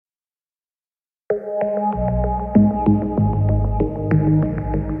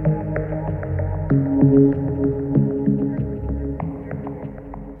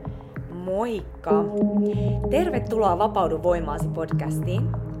Moikka! Tervetuloa Vapaudu voimaasi podcastiin.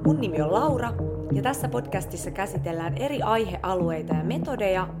 Mun nimi on Laura ja tässä podcastissa käsitellään eri aihealueita ja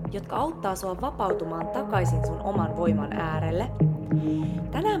metodeja, jotka auttaa sua vapautumaan takaisin sun oman voiman äärelle.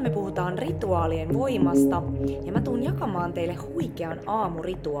 Tänään me puhutaan rituaalien voimasta ja mä tuun jakamaan teille huikean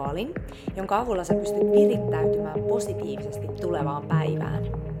aamurituaalin, jonka avulla sä pystyt virittäytymään positiivisesti tulevaan päivään.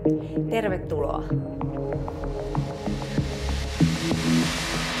 Tervetuloa!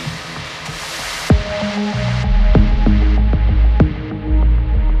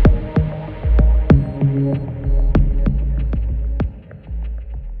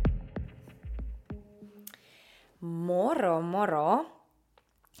 Moro moro!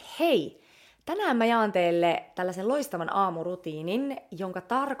 Hei! Tänään mä jaan teille tällaisen loistavan aamurutiinin, jonka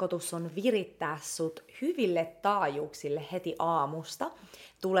tarkoitus on virittää sut hyville taajuuksille heti aamusta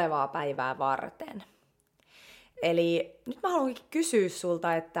tulevaa päivää varten. Eli nyt mä haluankin kysyä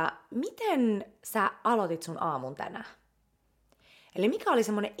sulta, että miten sä aloitit sun aamun tänään? Eli mikä oli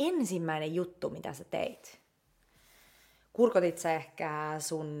semmonen ensimmäinen juttu, mitä sä teit? Kurkotit sä ehkä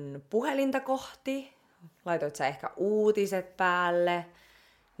sun puhelinta kohti? Laitoit sä ehkä uutiset päälle?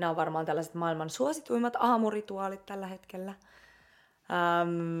 Nämä on varmaan tällaiset maailman suosituimmat aamurituaalit tällä hetkellä.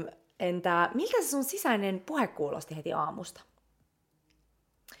 Entä miltä se sun sisäinen puhe kuulosti heti aamusta?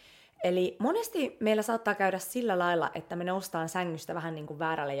 Eli monesti meillä saattaa käydä sillä lailla, että me noustaan sängystä vähän niin kuin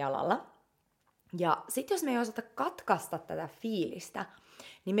väärällä jalalla. Ja sitten jos me ei osata katkaista tätä fiilistä,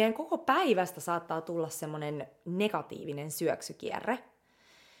 niin meidän koko päivästä saattaa tulla semmoinen negatiivinen syöksykierre.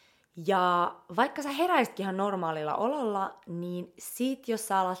 Ja vaikka sä heräisitkin ihan normaalilla ololla, niin sit jos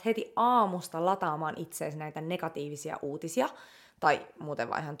sä alat heti aamusta lataamaan itseesi näitä negatiivisia uutisia, tai muuten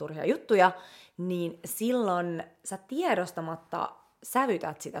vaan ihan turhia juttuja, niin silloin sä tiedostamatta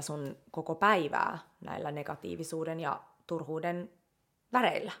sävytät sitä sun koko päivää näillä negatiivisuuden ja turhuuden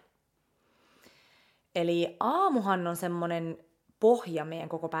väreillä. Eli aamuhan on semmonen pohja meidän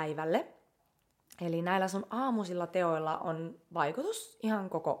koko päivälle. Eli näillä sun aamusilla teoilla on vaikutus ihan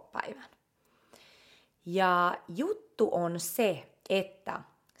koko päivän. Ja juttu on se, että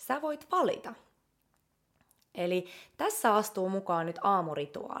sä voit valita. Eli tässä astuu mukaan nyt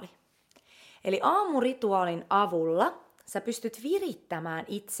aamurituaali. Eli aamurituaalin avulla sä pystyt virittämään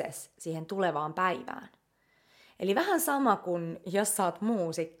itses siihen tulevaan päivään. Eli vähän sama kuin jos sä oot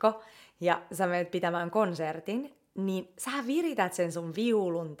muusikko ja sä menet pitämään konsertin, niin sä virität sen sun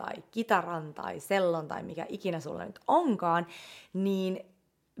viulun tai kitaran tai sellon tai mikä ikinä sulla nyt onkaan, niin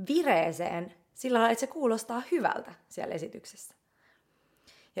vireeseen sillä lailla, että se kuulostaa hyvältä siellä esityksessä.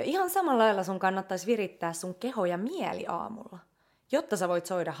 Ja ihan samalla lailla sun kannattaisi virittää sun keho ja mieli aamulla, jotta sä voit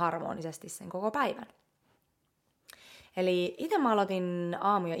soida harmonisesti sen koko päivän. Eli itse mä aloitin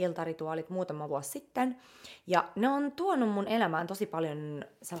aamu- ja iltarituaalit muutama vuosi sitten, ja ne on tuonut mun elämään tosi paljon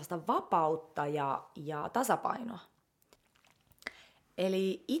sellaista vapautta ja tasapainoa.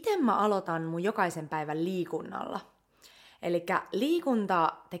 Eli itse mä aloitan mun jokaisen päivän liikunnalla. Eli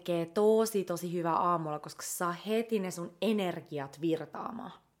liikunta tekee tosi hyvää aamulla, koska se saa heti ne sun energiat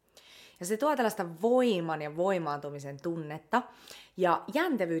virtaamaan. Ja se tuo tällaista voiman ja voimaantumisen tunnetta ja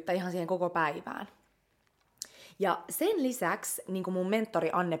jäntevyyttä ihan siihen koko päivään. Ja sen lisäksi, niin kuin mun mentori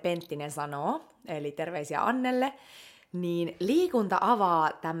Anne Penttinen sanoo, eli terveisiä Annelle, niin liikunta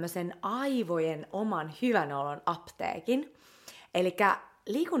avaa tämmöisen aivojen oman hyvän olon apteekin. Eli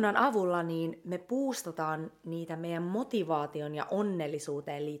liikunnan avulla niin me boostataan niitä meidän motivaation ja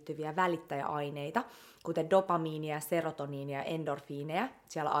onnellisuuteen liittyviä välittäjäaineita, kuten dopamiinia, serotoniinia ja endorfiineja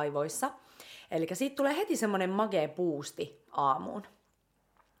siellä aivoissa. Eli siitä tulee heti semmoinen magee boosti aamuun,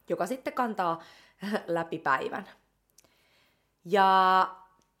 joka sitten kantaa läpi päivän. Ja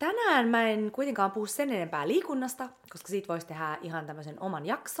tänään mä en kuitenkaan puhu sen enempää liikunnasta, koska siitä voisi tehdä ihan tämmöisen oman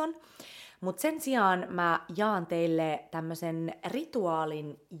jakson. Mutta sen sijaan mä jaan teille tämmöisen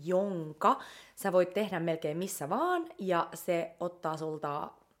rituaalin, jonka sä voit tehdä melkein missä vaan. Ja se ottaa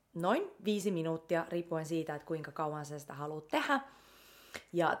sulta noin 5 minuuttia, riippuen siitä, että kuinka kauan sä sitä haluat tehdä.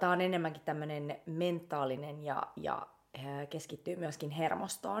 Ja tää on enemmänkin tämmöinen mentaalinen ja keskittyy myöskin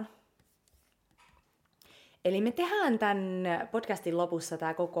hermostoon. Eli me tehdään tämän podcastin lopussa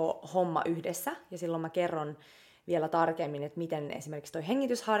tämä koko homma yhdessä, ja silloin mä kerron vielä tarkemmin, että miten esimerkiksi toi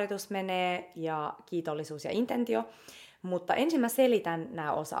hengitysharjoitus menee, ja kiitollisuus ja intentio, mutta ensin mä selitän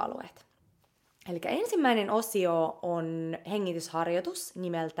nämä osa-alueet. Eli ensimmäinen osio on hengitysharjoitus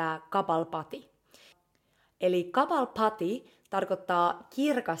nimeltä Kapalbhati. Eli Kapalbhati tarkoittaa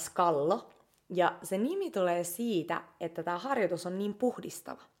kirkas kallo, ja se nimi tulee siitä, että tämä harjoitus on niin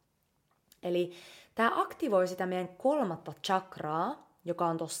puhdistava. Eli tämä aktivoi sitä meidän 3. chakraa, joka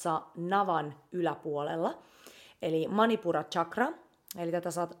on tuossa navan yläpuolella, eli Manipura chakra, Eli tätä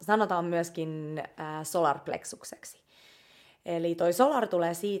sanotaan myöskin solarplexukseksi. Eli toi solar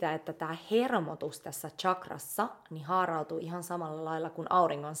tulee siitä, että tämä hermotus tässä chakrassa niin haarautuu ihan samalla lailla kuin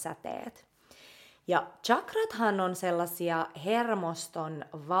auringon säteet. Ja chakrathan on sellaisia hermoston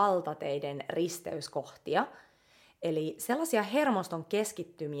valtateiden risteyskohtia, eli sellaisia hermoston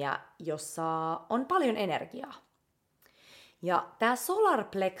keskittymiä, jossa on paljon energiaa. Ja tämä solar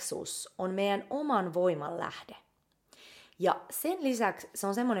plexus on meidän oman voiman lähde. Ja sen lisäksi se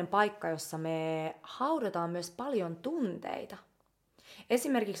on semmoinen paikka, jossa me haudataan myös paljon tunteita.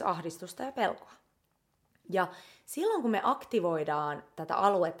 Esimerkiksi ahdistusta ja pelkoa. Ja silloin kun me aktivoidaan tätä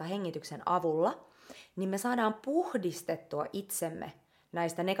aluetta hengityksen avulla, niin me saadaan puhdistettua itsemme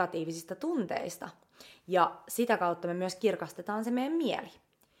näistä negatiivisista tunteista. Ja sitä kautta me myös kirkastetaan se meidän mieli.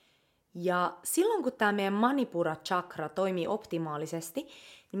 Ja silloin kun tämä meidän Manipura chakra toimii optimaalisesti,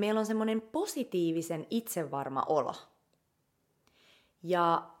 niin meillä on semmoinen positiivisen itsevarma olo.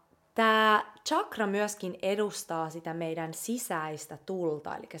 Ja tämä chakra myöskin edustaa sitä meidän sisäistä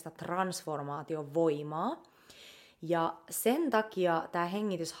tulta, eli sitä transformaation voimaa. Ja sen takia tämä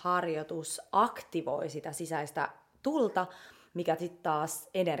hengitysharjoitus aktivoi sitä sisäistä tulta, mikä sitten taas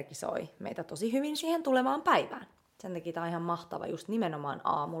energisoi meitä tosi hyvin siihen tulevaan päivään. Sen takia tämä on ihan mahtava just nimenomaan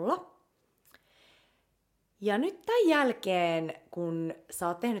aamulla. Ja nyt tämän jälkeen, kun sä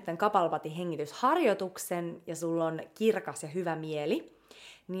oot tehnyt tämän Kapalbhatin hengitysharjoituksen ja sulla on kirkas ja hyvä mieli,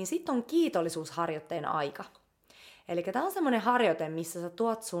 niin sitten on kiitollisuusharjoitteen aika. Eli tämä on semmoinen harjoite, missä sä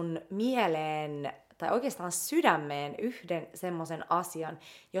tuot sun mieleen tai oikeastaan sydämeen yhden semmoisen asian,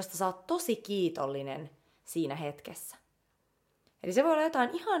 josta sä oot tosi kiitollinen siinä hetkessä. Eli se voi olla jotain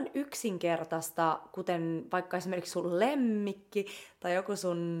ihan yksinkertaista, kuten vaikka esimerkiksi sun lemmikki tai joku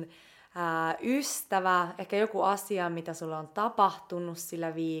sun ystävä, ehkä joku asia, mitä sulla on tapahtunut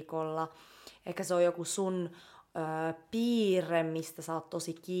sillä viikolla. Ehkä se on joku sun piirre, mistä sä oot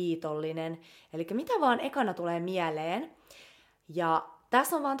tosi kiitollinen. Eli mitä vaan ekana tulee mieleen. Ja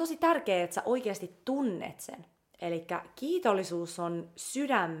tässä on vaan tosi tärkeää, että sä oikeasti tunnet sen. Eli kiitollisuus on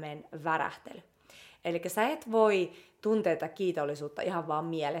sydämen värähtely. Eli sä et voi tuntea tätä kiitollisuutta ihan vaan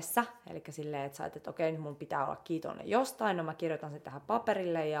mielessä. Eli silleen, että sä ajattelet, että okei, nyt mun pitää olla kiitollinen jostain, no mä kirjoitan sen tähän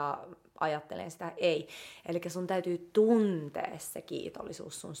paperille ja ajattelen sitä. Ei. Eli sun täytyy tuntea se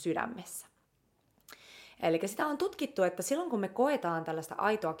kiitollisuus sun sydämessä. Eli sitä on tutkittu, että silloin kun me koetaan tällaista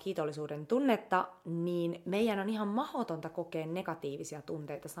aitoa kiitollisuuden tunnetta, niin meidän on ihan mahdotonta kokea negatiivisia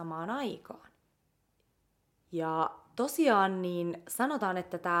tunteita samaan aikaan. Ja tosiaan niin sanotaan,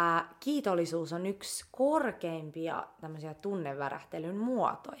 että tämä kiitollisuus on yksi korkeimpia tämmöisiä tunnevärähtelyn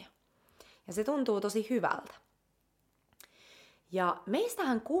muotoja. Ja se tuntuu tosi hyvältä. Ja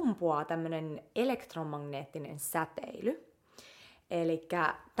meistähän kumpuaa tämmöinen elektromagneettinen säteily. Eli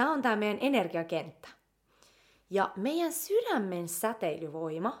tämä on tämä meidän energiakenttä. Ja meidän sydämen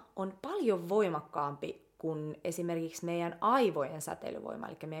säteilyvoima on paljon voimakkaampi kuin esimerkiksi meidän aivojen säteilyvoima,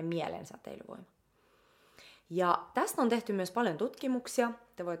 eli meidän mielen säteilyvoima. Ja tästä on tehty myös paljon tutkimuksia.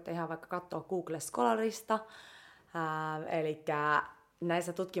 Te voitte ihan vaikka katsoa Google Scholarista. Eli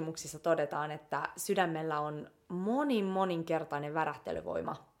näissä tutkimuksissa todetaan, että sydämellä on moninkertainen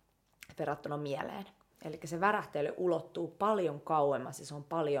värähtelyvoima verrattuna mieleen. Eli se värähtely ulottuu paljon kauemmas ja se on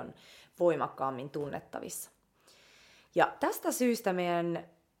paljon voimakkaammin tunnettavissa. Ja tästä syystä meidän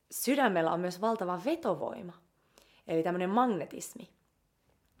sydämellä on myös valtava vetovoima, eli tämmöinen magnetismi.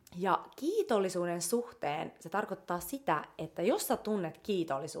 Ja kiitollisuuden suhteen se tarkoittaa sitä, että jos sä tunnet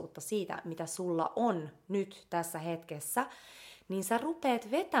kiitollisuutta siitä, mitä sulla on nyt tässä hetkessä, niin sä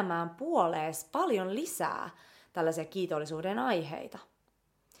rupeat vetämään puolees paljon lisää tällaisia kiitollisuuden aiheita.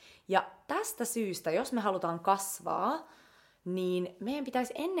 Ja tästä syystä, jos me halutaan kasvaa, niin meidän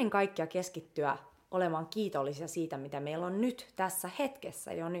pitäisi ennen kaikkea keskittyä olemaan kiitollisia siitä, mitä meillä on nyt tässä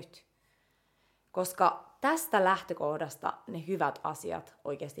hetkessä jo nyt. Koska tästä lähtökohdasta ne hyvät asiat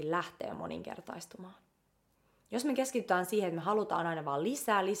oikeasti lähtee moninkertaistumaan. Jos me keskitytään siihen, että me halutaan aina vaan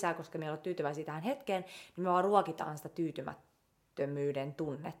lisää, koska me ei ole tyytyväisiä tähän hetkeen, niin me vaan ruokitaan sitä tyytymättömyyden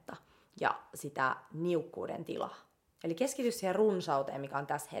tunnetta ja sitä niukkuuden tilaa. Eli keskity siihen runsauteen, mikä on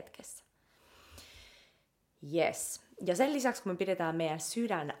tässä hetkessä. Yes. Ja sen lisäksi, kun me pidetään meidän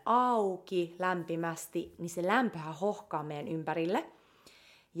sydän auki lämpimästi, niin se lämpöhän hohkaa meidän ympärille.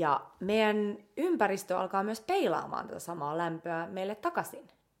 Ja meidän ympäristö alkaa myös peilaamaan tätä samaa lämpöä meille takaisin,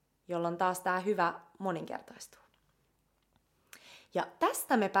 jolloin taas tämä hyvä moninkertaistuu. Ja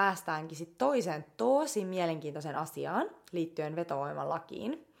tästä me päästäänkin sitten toiseen tosi mielenkiintoisen asiaan liittyen vetovoiman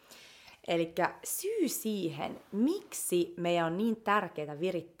lakiin. Eli syy siihen, miksi meidän on niin tärkeää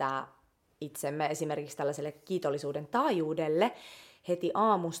virittää itsemme esimerkiksi tällaiselle kiitollisuuden taajuudelle, heti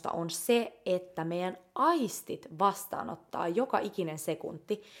aamusta on se, että meidän aistit vastaanottaa joka ikinen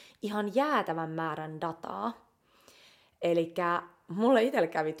sekunti ihan jäätävän määrän dataa. Elikkä mulle itselle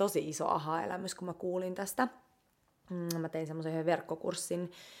kävi tosi iso aha-elämys, kun mä kuulin tästä. Mä tein semmoisen yhden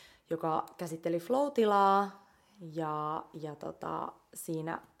verkkokurssin, joka käsitteli flow-tilaa, ja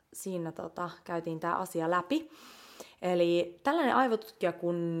siinä käytiin tämä asia läpi. Eli tällainen aivotutkija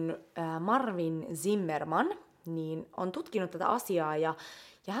kuin Marvin Zimmerman niin on tutkinut tätä asiaa, ja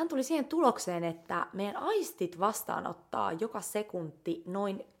hän tuli siihen tulokseen, että meidän aistit vastaanottaa joka sekunti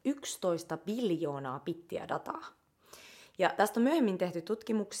noin 11 biljoonaa bittiä dataa. Ja tästä on myöhemmin tehty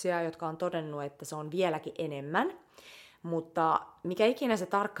tutkimuksia, jotka on todennut, että se on vieläkin enemmän. Mutta mikä ikinä se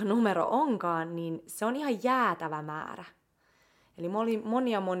tarkka numero onkaan, niin se on ihan jäätävä määrä. Eli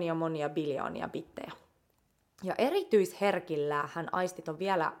monia biljoonia bittejä. Ja erityisherkillähän aistit on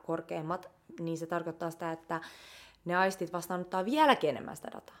vielä korkeimmat, niin se tarkoittaa sitä, että ne aistit vastaanottaa vieläkin enemmän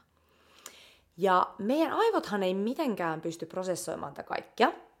sitä dataa. Ja meidän aivothan ei mitenkään pysty prosessoimaan tätä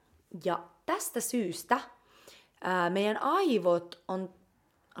kaikkea. Ja tästä syystä meidän aivot on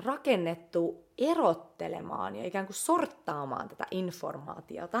rakennettu erottelemaan ja ikään kuin sorttaamaan tätä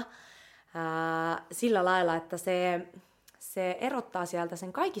informaatiota sillä lailla, että se erottaa sieltä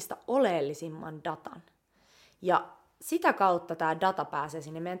sen kaikista oleellisimman datan. Ja sitä kautta tämä data pääsee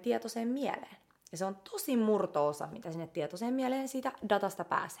sinne meidän tietoiseen mieleen. Ja se on tosi murto-osa, mitä sinne tietoiseen mieleen siitä datasta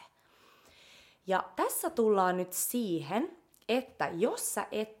pääsee. Ja tässä tullaan nyt siihen, että jos sä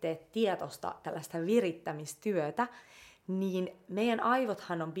et tee tietoista tällaista virittämistyötä, niin meidän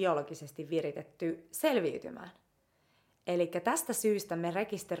aivothan on biologisesti viritetty selviytymään. Eli tästä syystä me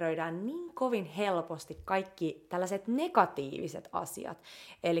rekisteröidään niin kovin helposti kaikki tällaiset negatiiviset asiat,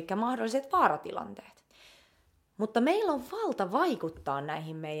 eli mahdolliset vaaratilanteet. Mutta meillä on valta vaikuttaa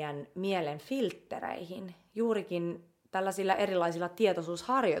näihin meidän mielen filttereihin juurikin tällaisilla erilaisilla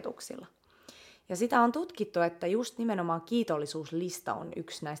tietoisuusharjoituksilla. Ja sitä on tutkittu, että just nimenomaan kiitollisuuslista on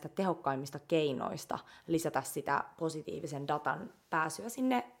yksi näistä tehokkaimmista keinoista lisätä sitä positiivisen datan pääsyä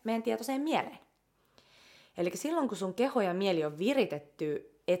sinne meidän tietoiseen mieleen. Eli silloin, kun sun keho ja mieli on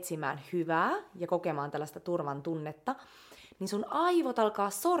viritetty etsimään hyvää ja kokemaan tällaista turvan tunnetta, niin sun aivot alkaa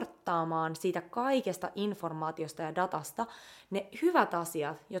sorttaamaan siitä kaikesta informaatiosta ja datasta ne hyvät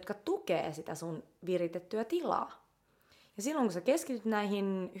asiat, jotka tukee sitä sun viritettyä tilaa. Ja silloin, kun sä keskityt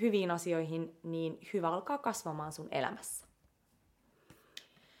näihin hyviin asioihin, niin hyvä alkaa kasvamaan sun elämässä.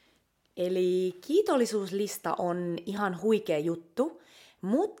 Eli kiitollisuuslista on ihan huikea juttu,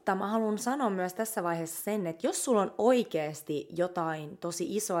 mutta mä haluan sanoa myös tässä vaiheessa sen, että jos sulla on oikeasti jotain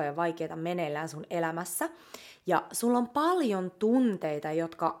tosi isoa ja vaikeaa meneillään sun elämässä, ja sulla on paljon tunteita,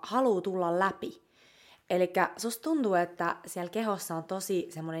 jotka haluaa tulla läpi, eli susta tuntuu, että siellä kehossa on tosi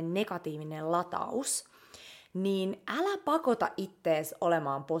semmoinen negatiivinen lataus, niin älä pakota ittees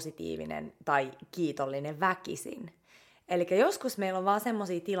olemaan positiivinen tai kiitollinen väkisin. Eli joskus meillä on vaan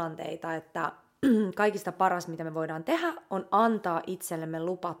semmoisia tilanteita, että kaikista paras, mitä me voidaan tehdä, on antaa itsellemme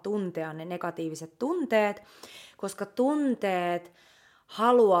lupa tuntea ne negatiiviset tunteet, koska tunteet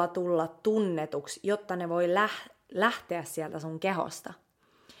haluaa tulla tunnetuksi, jotta ne voi lähteä sieltä sun kehosta.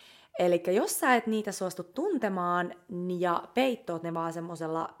 Eli jos sä et niitä suostu tuntemaan ja peittoot ne vaan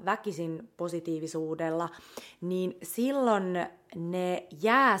semmoisella väkisin positiivisuudella, niin silloin ne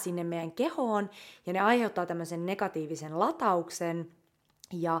jää sinne meidän kehoon ja ne aiheuttaa tämmöisen negatiivisen latauksen.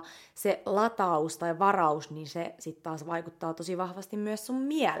 Ja se lataus tai varaus, niin se sitten taas vaikuttaa tosi vahvasti myös sun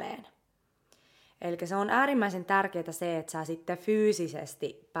mieleen. Eli se on äärimmäisen tärkeää se, että sä sitten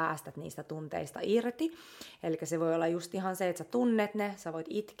fyysisesti päästät niistä tunteista irti. Eli se voi olla just ihan se, että sä tunnet ne, sä voit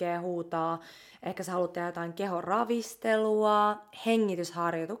itkeä, huutaa, ehkä sä haluat tehdä jotain kehon ravistelua.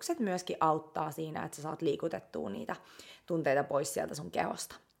 Hengitysharjoitukset myöskin auttaa siinä, että sä saat liikutettua niitä tunteita pois sieltä sun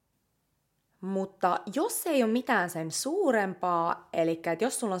kehosta. Mutta jos ei ole mitään sen suurempaa, eli että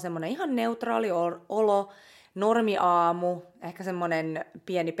jos sulla on semmoinen ihan neutraali olo, normiaamu, ehkä semmoinen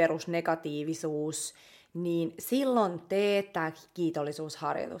pieni perusnegatiivisuus, niin silloin tee tämä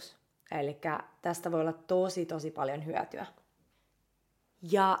kiitollisuusharjoitus. Eli tästä voi olla tosi paljon hyötyä.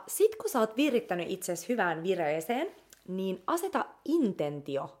 Ja sit kun sä oot virittänyt itsesi hyvään vireeseen, niin aseta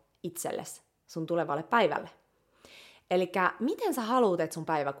intentio itsellesi sun tulevalle päivälle. Eli miten sä haluat, että sun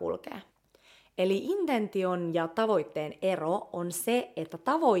päivä kulkee? Eli intention ja tavoitteen ero on se, että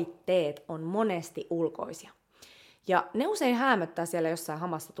tavoitteet on monesti ulkoisia. Ja ne usein häämöttää siellä jossain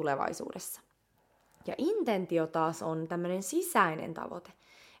hamassa tulevaisuudessa. Ja intentio taas on tämmöinen sisäinen tavoite.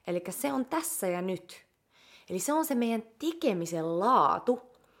 Eli se on tässä ja nyt. Eli se on se meidän tekemisen laatu.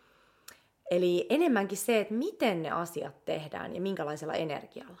 Eli enemmänkin se, että miten ne asiat tehdään ja minkälaisella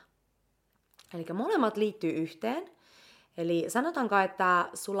energialla. Eli molemmat liittyy yhteen. Eli sanotaanko, että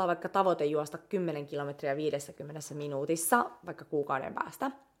sulla on vaikka tavoite juosta 10 kilometriä 50 minuutissa, vaikka kuukauden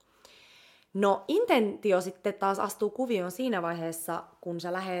päästä. No intentio sitten taas astuu kuvioon siinä vaiheessa, kun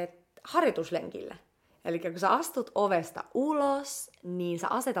sä lähet harjoituslenkille. Eli kun sä astut ovesta ulos, niin sä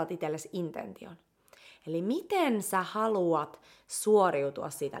asetat itsellesi intention. Eli miten sä haluat suoriutua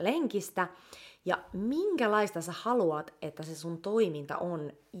siitä lenkistä ja minkälaista sä haluat, että se sun toiminta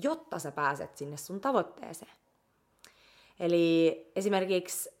on, jotta sä pääset sinne sun tavoitteeseen. Eli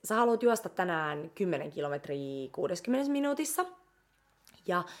esimerkiksi sä haluat juosta tänään 10 kilometriä 60 minuutissa.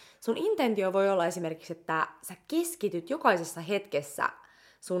 Ja sun intentio voi olla esimerkiksi, että sä keskityt jokaisessa hetkessä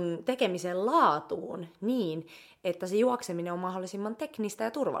sun tekemisen laatuun niin, että se juokseminen on mahdollisimman teknistä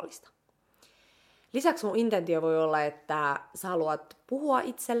ja turvallista. Lisäksi mun intentio voi olla, että sä haluat puhua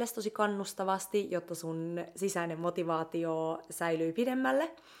itsellesi tosi kannustavasti, jotta sun sisäinen motivaatio säilyy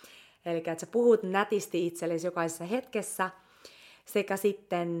pidemmälle. Eli että sä puhut nätisti itsellesi jokaisessa hetkessä. Sekä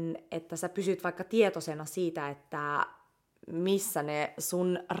sitten, että sä pysyt vaikka tietoisena siitä, että missä ne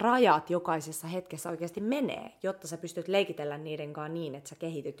sun rajat jokaisessa hetkessä oikeasti menee, jotta sä pystyt leikitellä niiden kanssa niin, että sä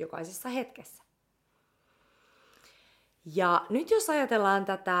kehityt jokaisessa hetkessä. Ja nyt jos ajatellaan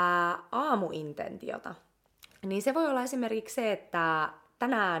tätä aamuintentiota, niin se voi olla esimerkiksi se, että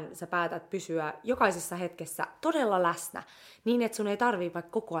tänään sä päätät pysyä jokaisessa hetkessä todella läsnä, niin että sun ei tarvii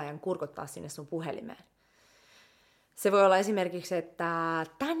vaikka koko ajan kurkottaa sinne sun puhelimeen. Se voi olla esimerkiksi, että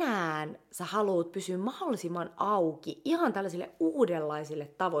tänään sä haluat pysyä mahdollisimman auki ihan tällaisille uudenlaisille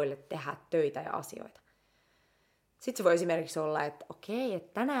tavoille tehdä töitä ja asioita. Sitten se voi esimerkiksi olla, että okei,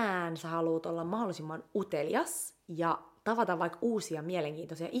 että tänään sä haluat olla mahdollisimman utelias ja tavata vaikka uusia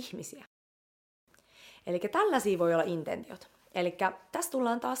mielenkiintoisia ihmisiä. Eli tällaisia voi olla intentiot. Eli tässä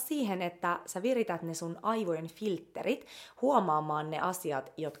tullaan taas siihen, että sä virität ne sun aivojen filterit huomaamaan ne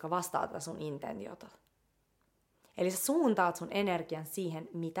asiat, jotka vastaa tätä sun intentiota. Eli sä suuntaat sun energian siihen,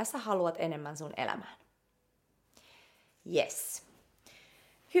 mitä sä haluat enemmän sun elämään. Yes.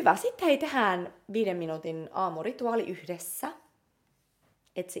 Hyvä. Sitten hei, tehdään 5 minuutin aamurituaali yhdessä.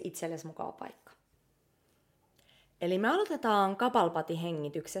 Etsi itsellesi mukava paikka. Eli me aloitetaan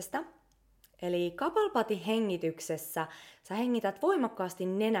Kapalbhati-hengityksestä. Eli Kapalbhati-hengityksessä sä hengität voimakkaasti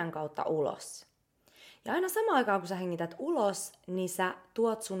nenän kautta ulos. Ja aina samaan aikaan, kun sä hengität ulos, niin sä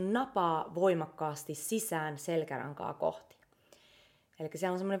tuot sun napaa voimakkaasti sisään selkärankaa kohti. Eli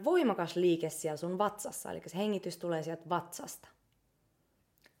siellä on semmoinen voimakas liike siellä sun vatsassa, eli se hengitys tulee sieltä vatsasta.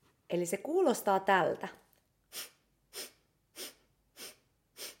 Eli se kuulostaa tältä.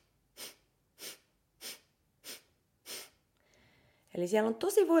 Eli siellä on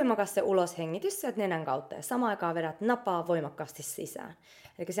tosi voimakas se uloshengitys sieltä nenän kautta ja samaan aikaan vedät napaa voimakkaasti sisään.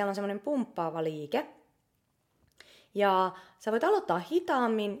 Eli siellä on semmoinen pumppaava liike. Ja sä voit aloittaa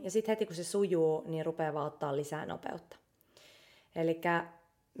hitaammin ja sitten heti kun se sujuu, niin rupeaa vaan ottaa lisää nopeutta. Eli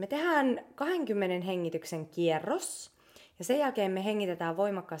me tehdään 20 hengityksen kierros ja sen jälkeen me hengitetään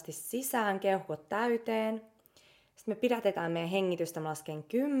voimakkaasti sisään, keuhkot täyteen. Sitten me pidätetään meidän hengitystä, mä lasken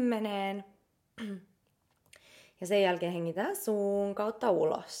 10. Ja sen jälkeen hengitään suun kautta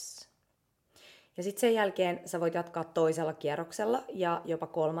ulos. Ja sitten sen jälkeen sä voit jatkaa toisella kierroksella ja jopa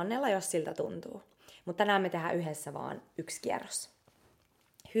 3, jos siltä tuntuu. Mutta tänään me tehdään yhdessä vaan 1 kierros.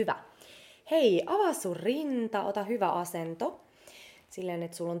 Hyvä. Hei, avaa sun rinta, ota hyvä asento. Silleen,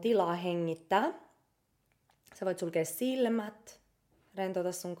 että sulla on tilaa hengittää. Sä voit sulkea silmät,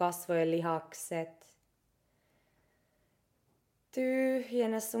 rentouta sun kasvojen lihakset.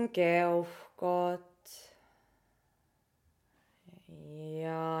 Tyhjennä sun keuhkot.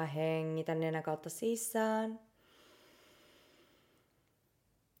 Ja hengitä nenän kautta sisään.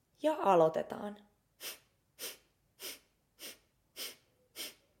 Ja aloitetaan.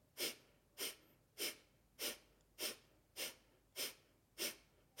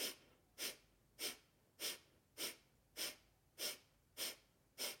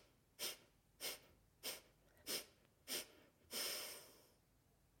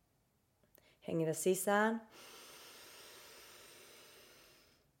 Hengitä sisään.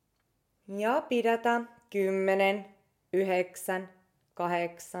 Ja pidätä 10, 9,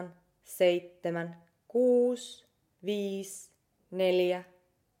 8, 7, 6, 5, 4,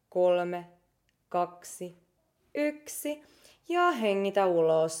 3, 2, 1. Ja hengitä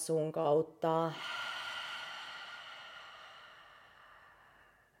ulos suun kautta.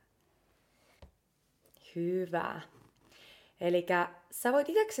 Hyvä. Eli sä voit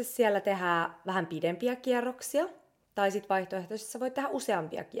itseksesi siellä tehdä vähän pidempiä kierroksia, tai sitten vaihtoehtoisesti sä voit tehdä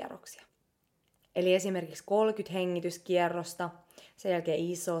useampia kierroksia. Eli esimerkiksi 30 hengityskierrosta, sen jälkeen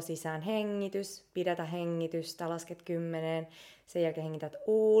iso sisään hengitys, pidätä hengitystä, lasket 10, sen jälkeen hengität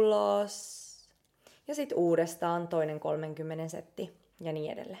ulos. ja sitten uudestaan toinen 30 setti ja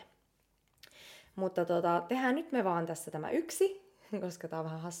niin edelleen. Mutta tehdään nyt me vaan tässä tämä yksi, koska tää on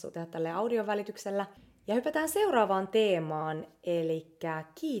vähän hassua tehdä tälleen audion välityksellä. Ja hypätään seuraavaan teemaan, eli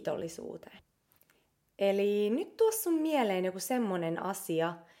kiitollisuuteen. Eli nyt tuo sun mieleen joku semmonen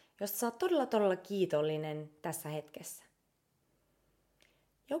asia, josta sä oot todella kiitollinen tässä hetkessä.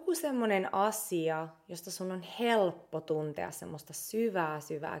 Joku semmonen asia, josta sun on helppo tuntea semmoista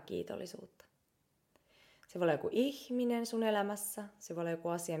syvää kiitollisuutta. Se voi olla joku ihminen sun elämässä, se voi olla joku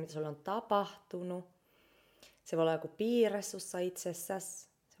asia, mitä sulle on tapahtunut, se voi olla joku piirre sussa itsessäsi,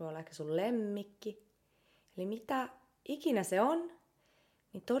 se voi olla ehkä sun lemmikki. Eli mitä ikinä se on,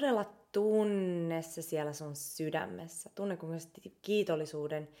 niin todella tunne se siellä sun sydämessä. Tunne, kun myös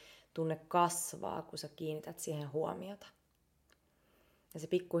kiitollisuuden tunne kasvaa, kun sä kiinnität siihen huomiota. Ja se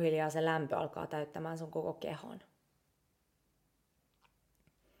pikkuhiljaa se lämpö alkaa täyttämään sun koko kehon.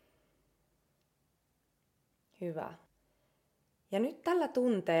 Hyvä. Ja nyt tällä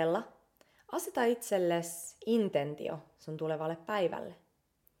tunteella aseta itsellesi intentio sun tulevalle päivälle.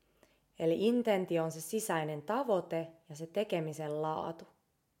 Eli intentio on se sisäinen tavoite ja se tekemisen laatu.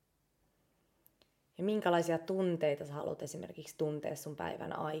 Ja minkälaisia tunteita sä haluat esimerkiksi tuntea sun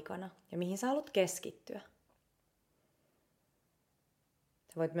päivän aikana ja mihin sä haluat keskittyä.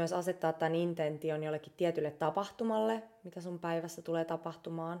 Sä voit myös asettaa tämän intention jollekin tietylle tapahtumalle, mitä sun päivässä tulee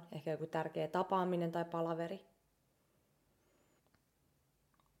tapahtumaan. Ehkä joku tärkeä tapaaminen tai palaveri.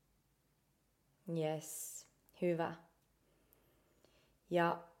 Yes, hyvä.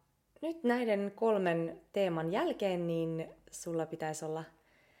 Ja nyt näiden 3 teeman jälkeen niin sulla pitäisi olla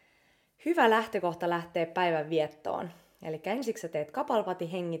hyvä lähtökohta lähteä päivän viettoon. Eli ensiksi sä teet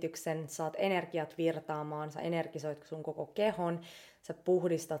kapalpatihengityksen, saat energiat virtaamaan, sä energisoit sun koko kehon, sä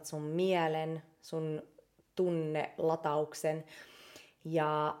puhdistat sun mielen, sun tunnelatauksen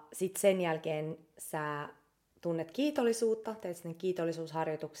ja sit sen jälkeen sä tunnet kiitollisuutta, teet sen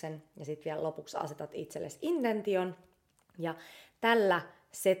kiitollisuusharjoituksen ja sit vielä lopuksi asetat itsellesi intention ja tällä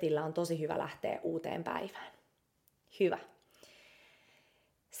setillä on tosi hyvä lähteä uuteen päivään. Hyvä.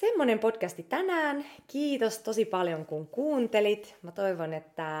 Semmonen podcasti tänään. Kiitos tosi paljon kun kuuntelit. Mä toivon,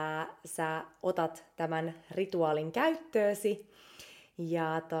 että sä otat tämän rituaalin käyttöösi.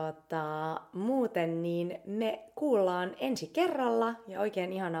 Ja muuten niin me kuullaan ensi kerralla ja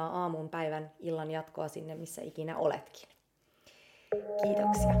oikein ihanaa aamun, päivän, illan jatkoa sinne, missä ikinä oletkin.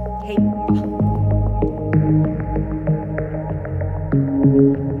 Kiitoksia. Heippa!